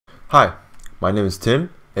Hi, my name is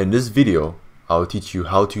Tim, and in this video, I'll teach you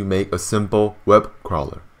how to make a simple web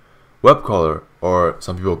crawler. Web crawler, or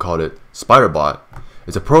some people call it SpiderBot,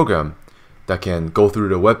 is a program that can go through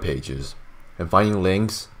the web pages and finding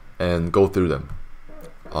links and go through them.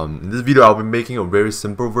 In this video, I'll be making a very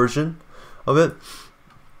simple version of it.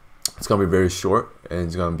 It's gonna be very short, and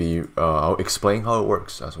it's gonna be I'll explain how it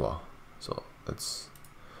works as well. So let's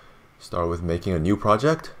start with making a new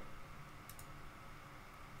project.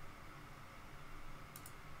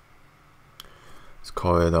 Let's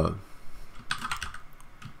call it a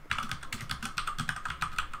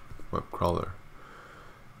web crawler.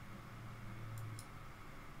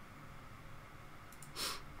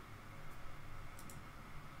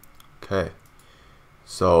 Okay,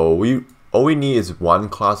 so all we need is one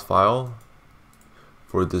class file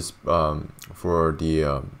for this for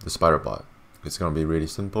the SpiderBot. It's gonna be really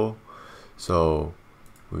simple. So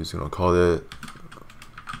we're just gonna call it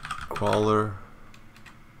crawler.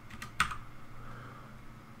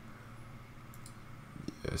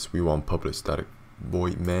 Yes, we want public static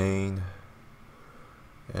void main,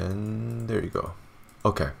 and there you go.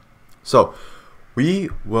 Okay, so we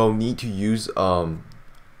will need to use a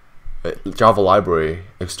Java library,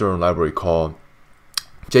 external library called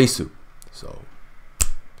JSoup. So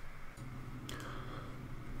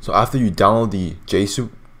after you download the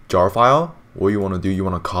JSoup jar file, what you want to do, you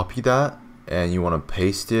want to copy that and you want to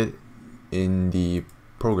paste it in the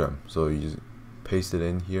program. So you just paste it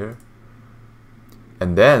in here.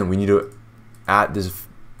 And then we need to add this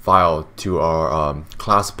file to our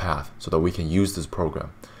class path so that we can use this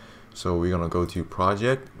program. So we're gonna go to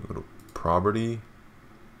project, go to property,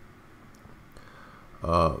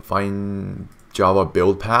 find Java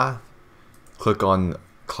build path, click on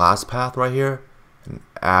class path right here, and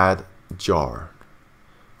add jar.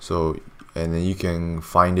 So and then you can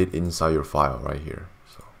find it inside your file right here.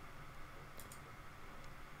 So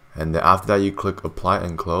and then after that you click apply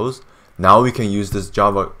and close. Now we can use this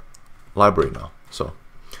Java library now. So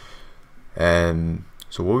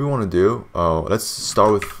what we want to do, let's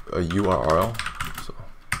start with a URL. So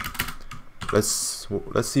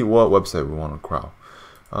let's see what website we want to crawl.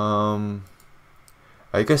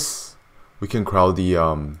 I guess we can crawl the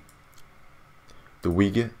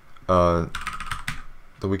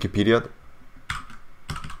Wikipedia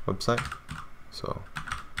website. So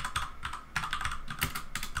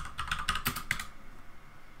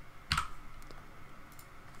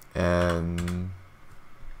and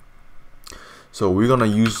so we're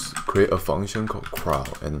gonna create a function called crawl,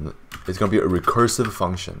 and it's gonna be a recursive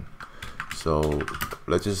function. So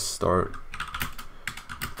let's just start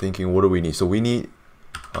thinking, what do we need? So we need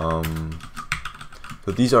so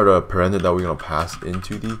these are the parameters that we're gonna pass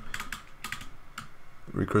into the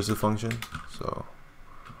recursive function. So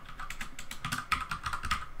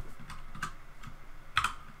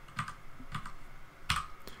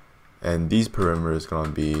and these parameters gonna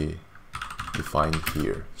be defined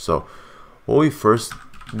here. So what we first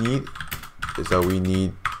need is that we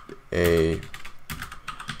need a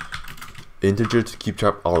integer to keep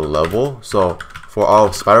track of our level. So for our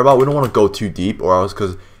SpiderBot, we don't want to go too deep, or else,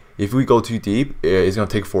 because if we go too deep, it's gonna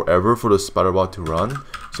take forever for the SpiderBot to run.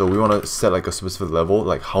 So we want to set like a specific level,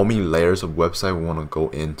 like how many layers of website we want to go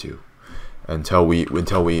into until we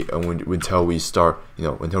start,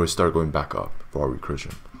 until we start going back up for our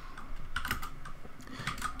recursion.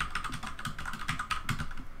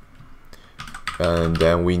 And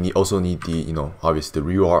then we also need the, obviously the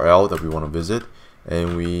URL that we want to visit,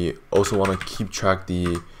 and we also want to keep track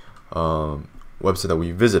the website that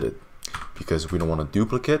we visited, because we don't want to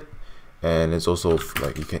duplicate. And it's also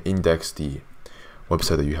like you can index the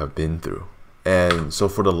website that you have been through. And so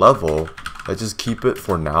for the level, let's just keep it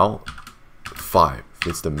for now 5.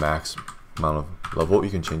 It's the max amount of level. You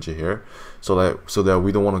can change it here, so that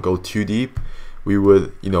we don't want to go too deep. We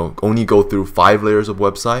would only go through 5 layers of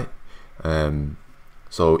website.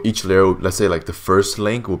 So each layer, let's say like the first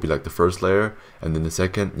link will be like the first layer, and then the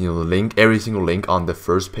second, the link, every single link on the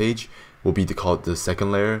first page will be called the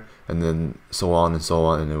second layer, and then so on,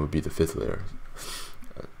 and it would be the 5th layer.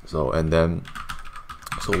 So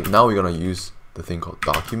now we're gonna use the thing called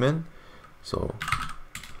document. So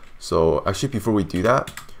actually, before we do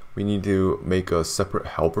that, we need to make a separate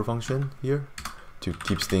helper function here to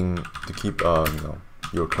keep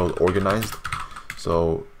your code organized.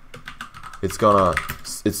 So this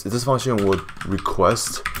function would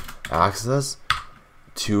request access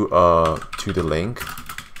to the link,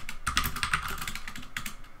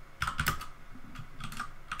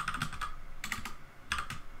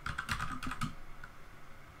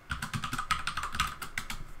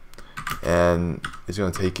 and it's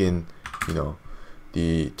going to take in,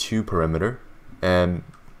 the to parameter. And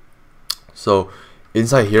so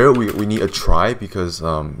inside here we need a try, because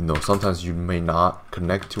you know, sometimes you may not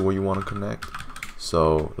connect to what you want to connect.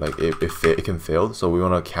 So like it can fail, so we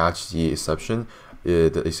want to catch the exception.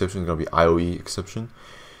 The exception is gonna be IOE exception.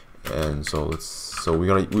 And so we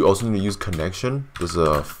also need to use connection. This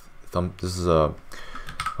is a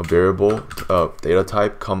variable data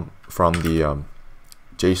type come from the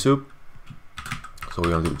JSoup. So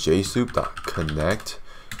we're gonna do JSoup.connect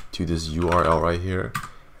to this URL right here,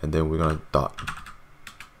 and then we're gonna dot.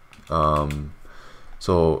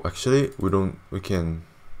 So actually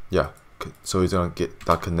so it's gonna get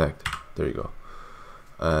dot connect. There you go.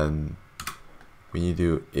 And we need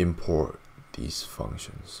to import these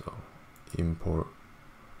functions. So import.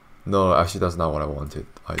 No, actually that's not what I wanted.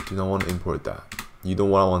 I do not want to import that. You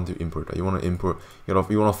don't want to import that. You want to import. You want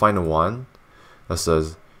to find the one that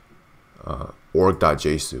says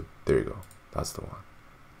org.jsoup. There you go. That's the one.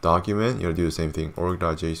 Document. You're gonna do the same thing.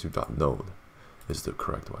 Org.jsoup.node is the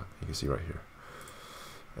correct one. You can see right here.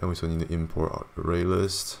 And we still need to import our array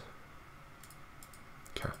list.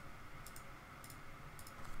 Okay.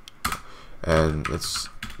 And let's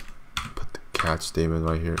put the catch statement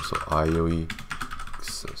right here. So IOE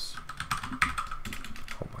says,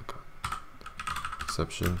 oh my god,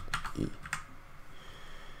 exception E.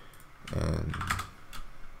 And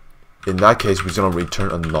in that case, we're just gonna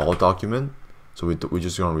return a null document. So we're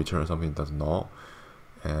just gonna return something that's null.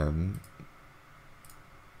 And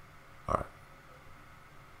alright.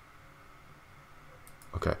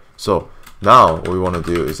 Okay, so now what we want to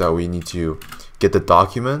do is that we need to get the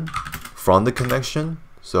document from the connection.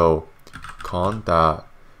 So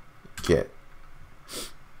con.get,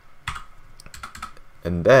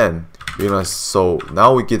 and then we're gonna, so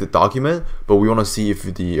now we get the document, but we want to see if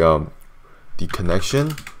the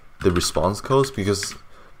connection, the response codes, because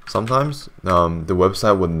sometimes the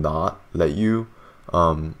website would not let you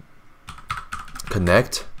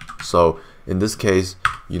connect. So in this case,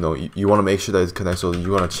 you know, you want to make sure that it's connected. So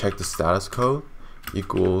you want to check the status code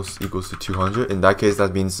equals to 200. In that case,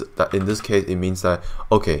 that means that in this case it means that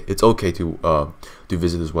okay, it's okay to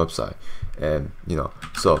visit this website. And you know,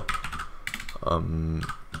 so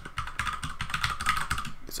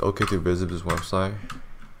it's okay to visit this website.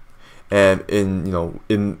 And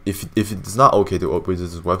if it's not okay to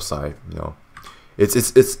visit this website, you know,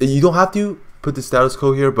 it's you don't have to put the status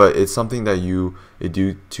code here, but it's something that you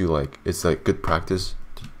do to, like, it's like good practice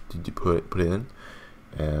to put it in.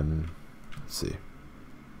 And let's see.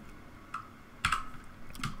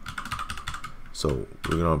 So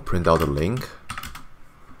we're gonna print out the link.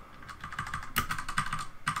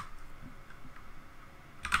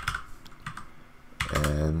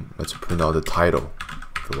 And let's print out the title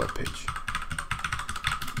of the web page.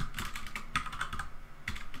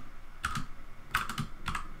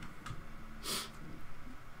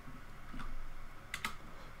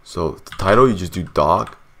 So the title, you just do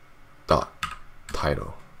doc dot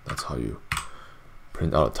title. That's how you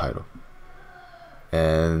print out a title.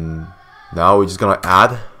 And now we're just gonna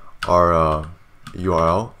add our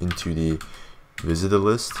URL into the visitor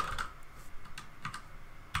list.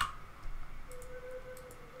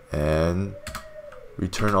 And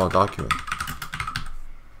return our document.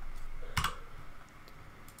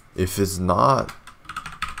 If it's not,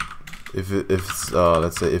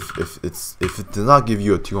 let's say if it does not give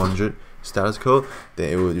you a 200 status code,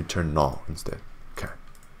 then it will return null instead. Okay.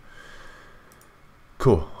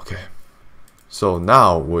 Cool. Okay. So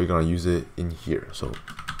now we're gonna use it in here. So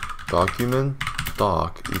document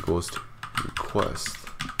doc equals to request.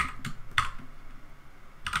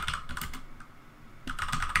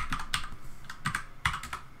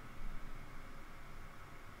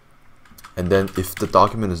 And then if the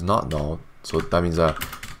document is not null, so that means that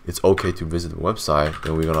it's okay to visit the website,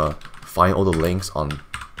 then we're gonna find all the links on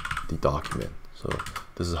the document. So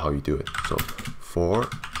this is how you do it. So for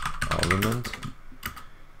element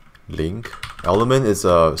link, element is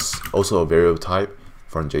also a variable type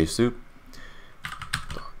from JSoup.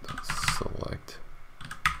 Select.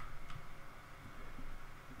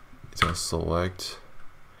 It's gonna select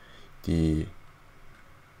the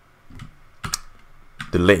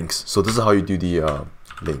links. So this is how you do the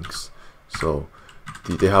links. So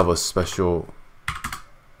they have a special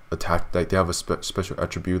like they have a special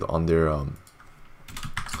attribute on their on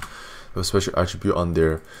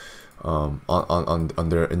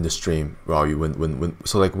their in the stream value when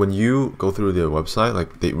so like when you go through the website,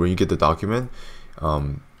 like when you get the document,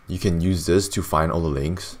 you can use this to find all the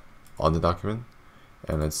links on the document.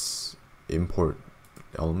 And let's import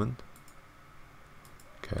element.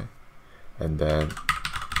 Okay, and then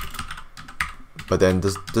but then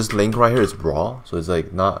this link right here is raw, so it's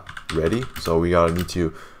like not ready. So we need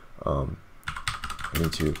to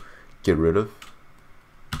get rid of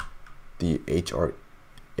the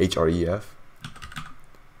href.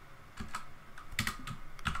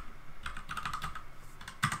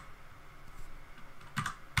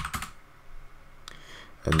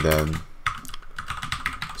 And then,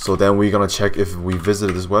 so then we're gonna check if we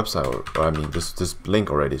visited this website, or I mean this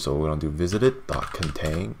link already. So we're gonna do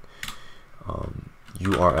visited.contain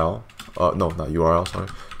URL. No, not URL. Sorry.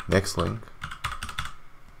 Next link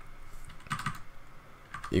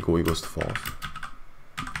equals to false.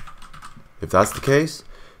 If that's the case,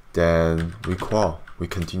 then we crawl. We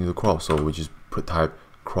continue to crawl. So we just type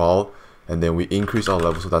crawl, and then we increase our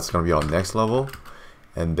level. So that's gonna be our next level,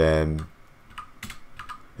 and then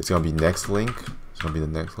it's gonna be next link. It's gonna be the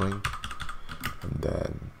next link, and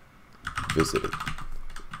then visit it.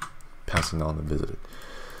 Passing on the visited.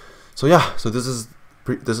 So yeah, so this is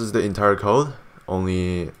the entire code.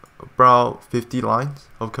 Only about 50 lines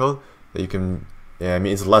of code that you can. Yeah, I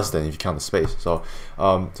mean it's less than if you count the space. So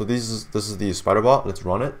so this is the SpiderBot. Let's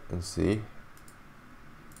run it and see.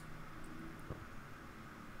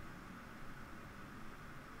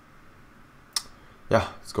 Yeah,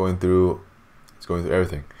 it's going through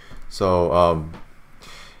everything. So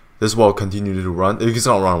this will continue to run. It's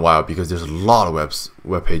not run a while because there's a lot of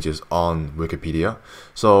web pages on Wikipedia.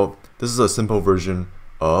 So this is a simple version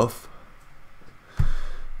of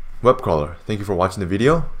web crawler. Thank you for watching the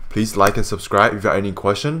video. Please like and subscribe. If you have any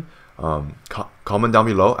question, comment down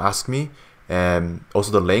below, ask me. And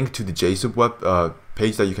also the link to the JSoup web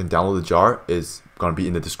page that you can download the jar is gonna be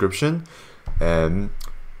in the description. And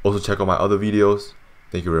also check out my other videos.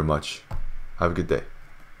 Thank you very much. Have a good day.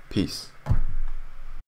 Peace.